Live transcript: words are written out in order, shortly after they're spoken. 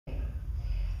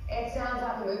It sounds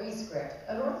like a movie script.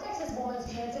 A North Texas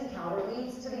woman's chance encounter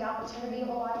leads to the opportunity of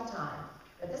a lifetime.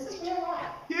 But this is real life.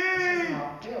 Yay! She's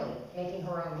now really making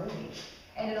her own movie.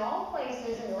 And in all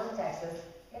places in North Texas,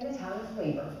 in the town of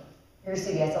Cleburne. Here's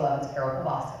CBS 11's Carol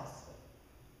Cavazos.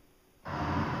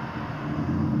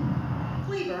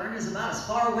 Cleburne is about as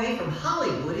far away from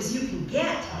Hollywood as you can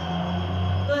get.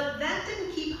 But that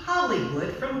didn't keep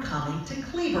Hollywood from coming to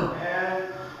Cleburne. And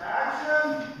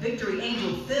action! Victory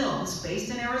Angel Films, based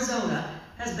in Arizona,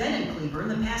 has been in Cleburne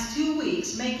the past 2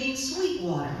 weeks making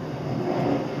Sweetwater,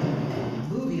 a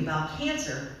movie about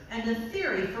cancer and a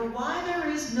theory for why there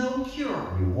is no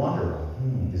cure. You wonder,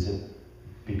 is it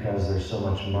because there's so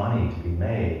much money to be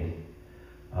made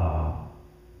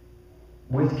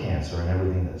with cancer and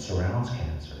everything that surrounds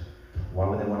cancer? Why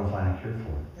would they want to find a cure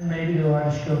for it? Maybe there are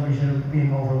discoveries that are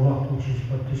being overlooked, which is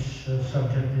what this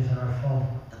subject is in our film.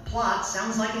 The plot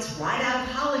sounds like it's right out of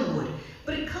Hollywood,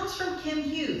 but it comes from Kim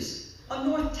Hughes, a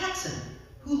North Texan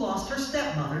who lost her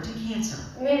stepmother to cancer.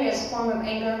 Maybe it's a form of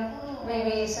anger,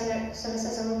 maybe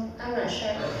cynicism, I'm not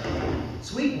sure.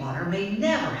 Sweetwater may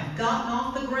never have gotten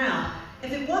off the ground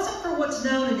if it wasn't for what's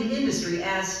known in the industry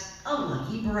as a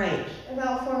lucky break.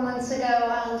 About 4 months ago,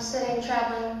 I was sitting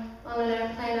traveling on an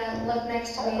airplane and looked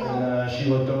next to me. And she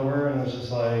looked over and was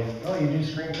just like, oh, you do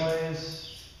screenplays?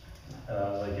 And I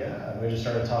was like, yeah. And we just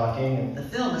started talking. The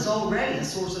film is already a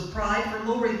source of pride for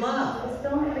Lori Love, Does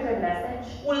film have a good message?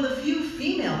 one of the few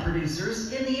female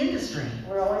producers in the industry.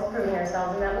 We're always proving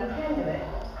ourselves and that we can do it.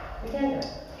 We can do it.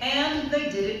 And they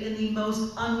did it in the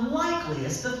most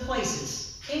unlikeliest of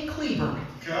places, in Cleburne.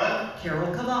 Cut. Carol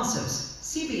Cavazos,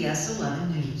 CBS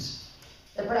 11 News.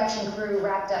 The production crew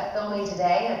wrapped up filming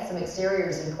today at some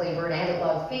exteriors in Cleburne and at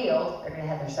Love Field. They're going to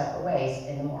head their separate ways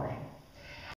in the morning.